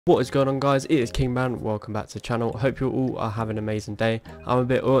What is going on, guys? It is Kingman. Welcome back to the channel. Hope you all are having an amazing day. I'm a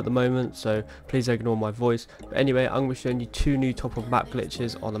bit ill at the moment, so please ignore my voice. But anyway, I'm going to be showing you two new top of map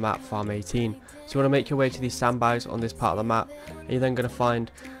glitches on the map Farm 18. So you want to make your way to these sandbags on this part of the map, and you're then going to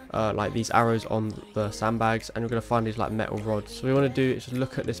find like these arrows on the sandbags, and you're going to find these like metal rods. So what you want to do is just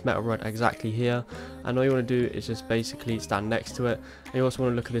look at this metal rod exactly here, and all you want to do is just basically stand next to it. And you also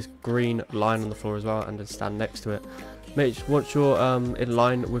want to look at this green line on the floor as well, and then stand next to it. Once you're in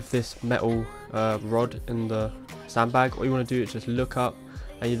line with this metal rod in the sandbag, all you want to do is just look up,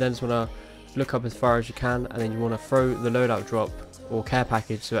 and you then just want to look up as far as you can, and then you want to throw the loadout drop or care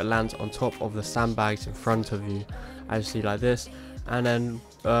package so it lands on top of the sandbags in front of you, as you see, like this. And then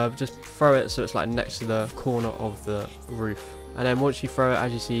just throw it so it's like next to the corner of the roof. And then once you throw it,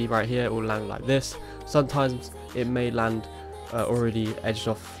 as you see right here, it will land like this. Sometimes it may land already edged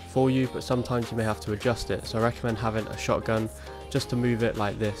off for you, but sometimes you may have to adjust it, so I recommend having a shotgun just to move it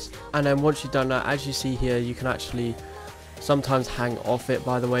like this. And then once you've done that, as you see here, you can actually sometimes hang off it,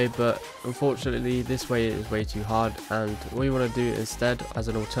 by the way, but unfortunately this way is way too hard. And what you want to do instead as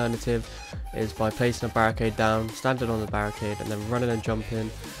an alternative is by placing a barricade down, standing on the barricade, and then running and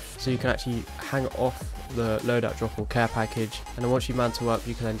jumping, so you can actually hang off the loadout drop or care package. And then once you mantle up,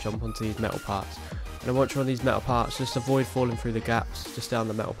 you can then jump onto these metal parts. And then once you're on these metal parts, just avoid falling through the gaps, just stay on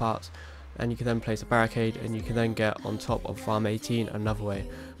the metal parts, and you can then place a barricade, and you can then get on top of Farm 18 another way.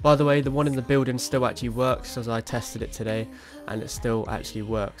 By the way, the one in the building still actually works, as I tested it today, and it still actually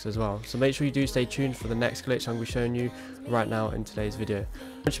works as well. So make sure you do stay tuned for the next glitch I'm going to be showing you right now in today's video.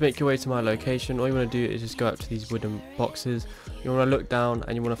 Once you make your way to my location, all you want to do is just go up to these wooden boxes. You want to look down,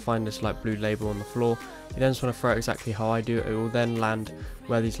 and you want to find this like blue label on the floor. You then just want to throw it exactly how I do. It will then land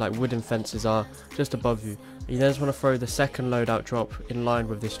where these like wooden fences are, just above you. You then just want to throw the second loadout drop in line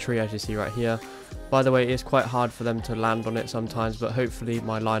with this tree, as you see right here. By the way, it's quite hard for them to land on it sometimes, but hopefully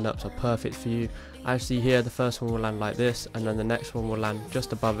my lineups are perfect for you. As you see here, the first one will land like this, and then the next one will land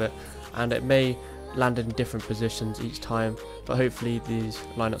just above it, and it may land in different positions each time, but hopefully these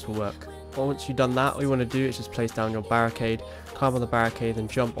lineups will work. Once you've done that, all you want to do is just place down your barricade, climb on the barricade, and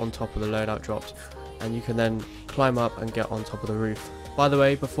jump on top of the loadout drops, and you can then climb up and get on top of the roof. By the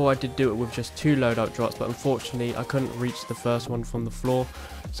way, before I did do it with just 2 loadout drops, but unfortunately I couldn't reach the first one from the floor,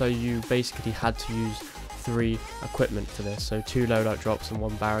 so you basically had to use 3 equipment for this, so 2 loadout drops and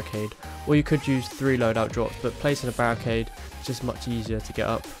 1 barricade. Or you could use 3 loadout drops, but placing a barricade is just much easier to get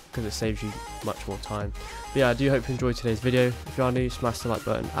up because it saves you much more time. But yeah, I do hope you enjoyed today's video. If you are new, smash the like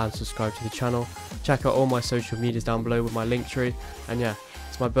button and subscribe to the channel. Check out all my social medias down below with my link tree, and yeah,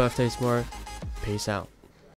 it's my birthday tomorrow. Peace out.